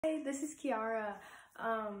Hey, this is Kiara.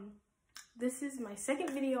 This is my second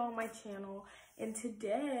video on my channel, and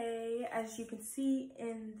today, as you can see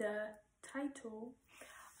in the title,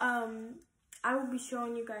 I will be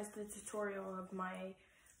showing you guys the tutorial of my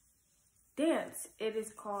dance. It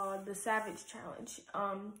is called the Savage Challenge.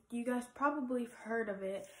 You guys probably have heard of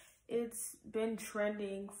it. It's been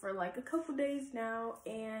trending for like a couple days now,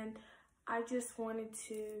 and I just wanted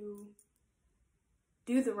to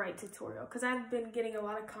do the right tutorial because I've been getting a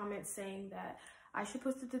lot of comments saying that I should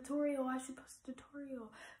post a tutorial,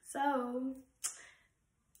 so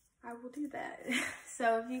I will do that.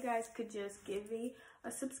 So if you guys could just give me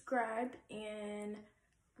a subscribe and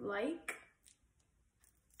like,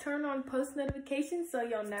 turn on post notifications so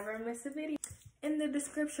you'll never miss a video. In the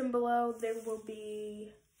description below there will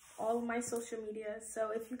be all of my social media, so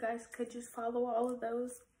if you guys could just follow all of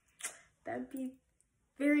those, that'd be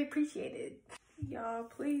very appreciated. Y'all,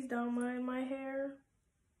 please don't mind my hair.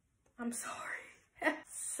 I'm sorry.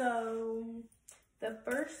 So, the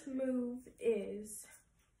first move is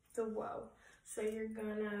the whoa. So you're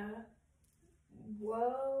gonna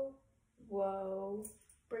whoa, whoa,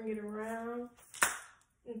 bring it around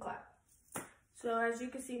and clap. So as you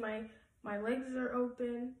can see, my legs are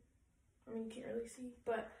open. I mean, you can't really see,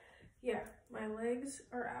 but yeah, my legs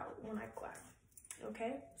are out when I clap.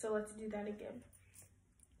 Okay, so let's do that again.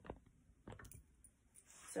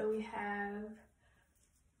 So we have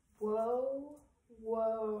whoa,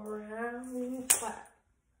 whoa, round, clap.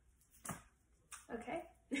 Okay.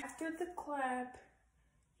 After the clap,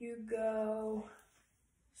 you go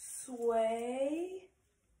sway,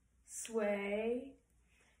 sway,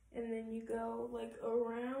 and then you go like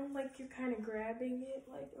around, like you're kind of grabbing it,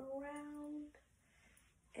 like around,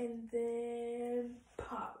 and then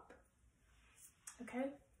pop. Okay.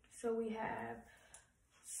 So we have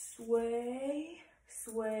sway,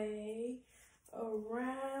 sway,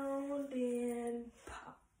 around, and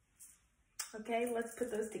pop. Okay, let's put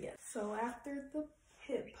those together. So after the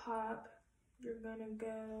hip hop, you're gonna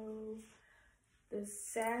go the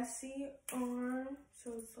sassy arm.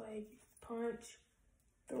 So it's like punch,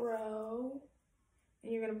 throw,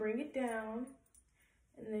 and you're gonna bring it down,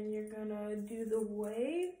 and then you're gonna do the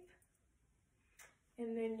wave,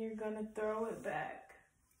 and then you're gonna throw it back,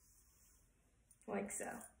 like so.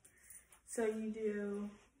 So you do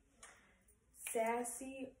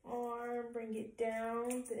sassy arm, bring it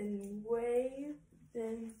down, then wave,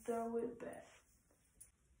 then throw it back.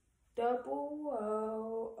 Double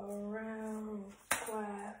whoa, around,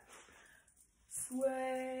 clap,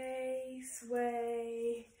 sway,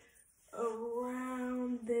 sway,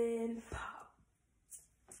 around, then pop.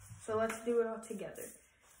 So let's do it all together.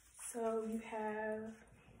 So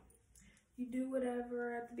you do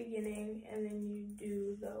whatever at the beginning, and then you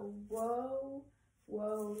do the whoa,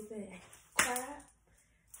 whoa, then clap,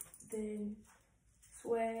 then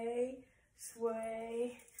sway,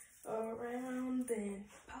 sway, around, then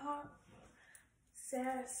pop,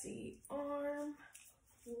 sassy arm,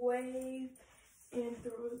 wave, and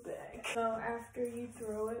throw it back. So after you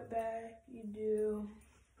throw it back, you do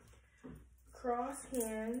cross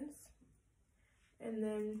hands, and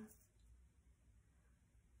then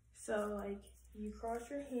so like you cross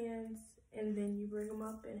your hands and then you bring them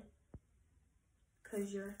up in,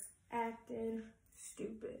 cause you're acting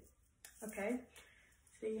stupid. Okay,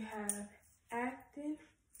 so you have acting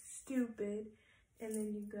stupid, and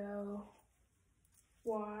then you go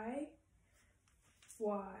why,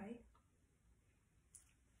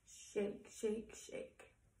 shake, shake, shake,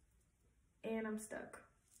 and I'm stuck.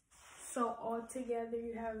 So all together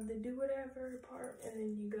you have the do whatever part, and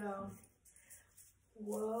then you go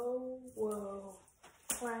whoa, whoa,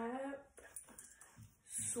 clap,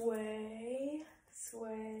 sway,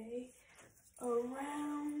 sway,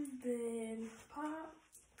 around, then pop,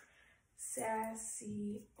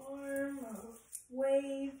 sassy arm,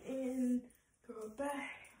 wave, and throw it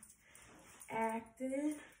back,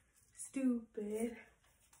 acting stupid,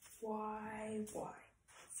 why.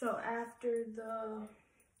 So after the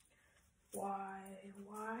why,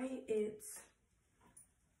 it's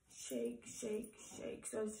shake, shake, shake.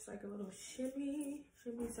 So it's just like a little shimmy,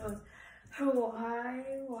 shimmy. So it's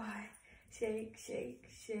why, shake, shake,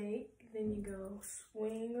 shake. Then you go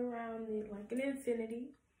swing around it like an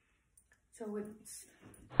infinity. So it's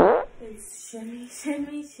shimmy,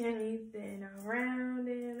 shimmy, shimmy, then around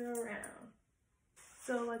and around.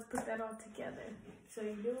 So let's put that all together. So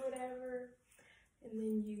you do whatever, and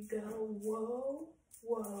then you go whoa,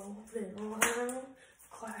 whoa, then around,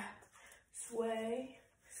 clap, sway,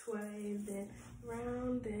 sway, then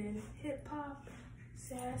round, then hip hop,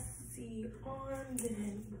 sassy arm,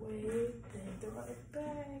 then wave, then throw it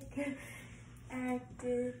back,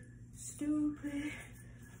 acting stupid.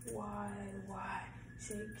 Why,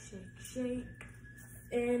 shake, shake, shake,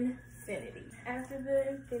 infinity. After the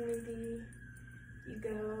infinity, you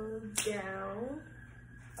go down,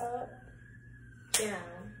 up,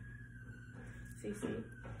 down. See,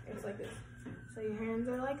 it's like this. So your hands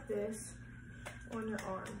are like this on your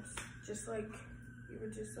arms, just like you were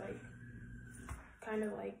just like, kind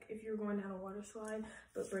of like if you were going down a water slide,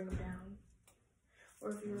 but bring them down.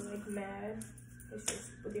 Or if you were like mad, it's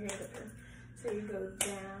just with your hands up there. So you go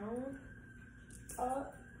down,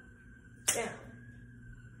 up, down.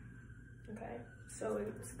 Okay, so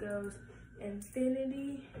it goes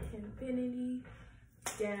infinity, infinity,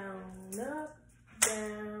 down, up,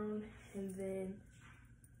 down, and then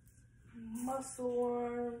muscle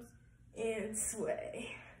arms and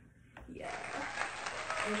sway. Yeah.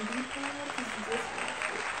 And be proud because you just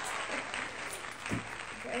watched it.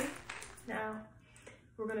 Okay, now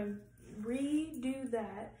we're gonna redo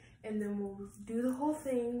that, and then we'll do the whole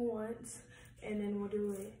thing once, and then we'll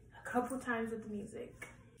do it a couple times with the music.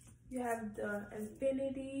 You have the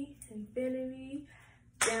infinity, infinity,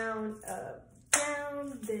 down, up,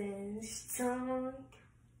 down, then strong,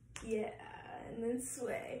 yeah, and then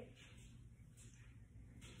sway.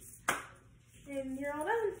 And you're all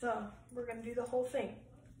done. So we're gonna do the whole thing.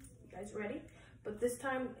 You guys ready? But this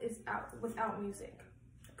time is without music,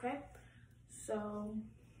 okay? So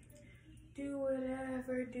do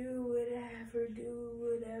whatever, do whatever, do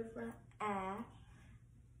whatever.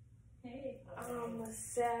 Hey. I'm a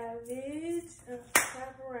savage,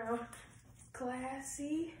 clap around,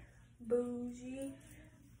 classy, bougie,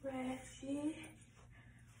 ratchet,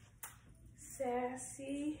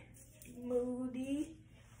 sassy, moody,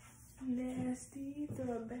 nasty,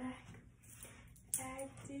 throwback,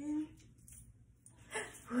 acting,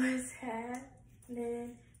 what's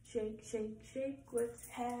happening, shake, shake, shake, what's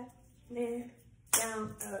happening,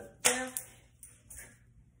 down, up, down,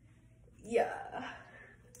 yeah.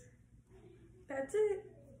 That's it.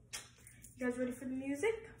 You guys ready for the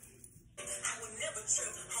music? I would never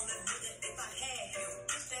trip on a nigga if I had him.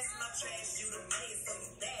 That's my trash, you the man, so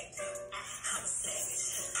you bag him. I'm a savage.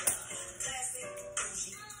 Classic,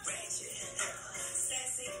 bougie, ratchet.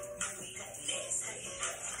 Sassy, moody, nasty.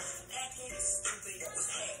 Acting stupid, what's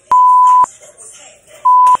happening? What's happening?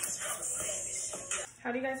 I'm a savage. How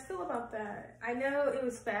do you guys feel about that? I know it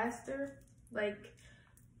was faster, like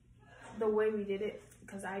the way we did it,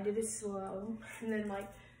 because I did it slow, and then like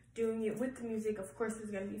doing it with the music, of course, is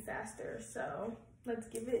gonna be faster. So let's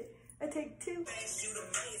give it a take two.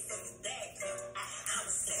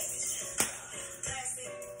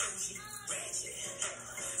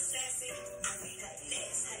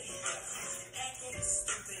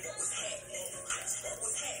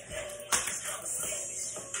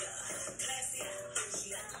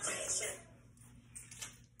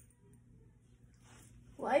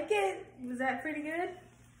 Like it? Was that pretty good?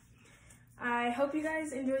 I hope you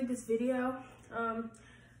guys enjoyed this video.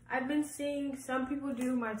 I've been seeing some people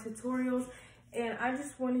do my tutorials, and I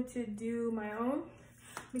just wanted to do my own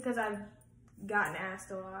because I've gotten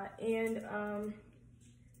asked a lot. And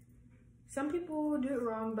some people do it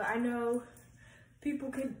wrong, but I know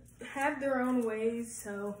people could have their own ways,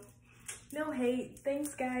 so no hate.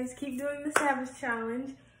 Thanks, guys. Keep doing the Savage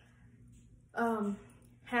Challenge.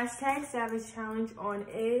 Hashtag Savage Challenge on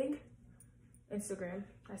Instagram.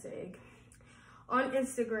 I said egg. On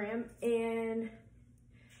Instagram, and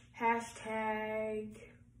hashtag,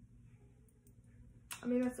 I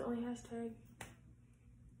mean, that's the only hashtag.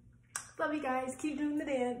 Love you guys. Keep doing the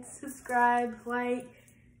dance. Subscribe, like,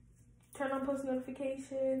 turn on post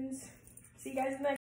notifications. See you guys next.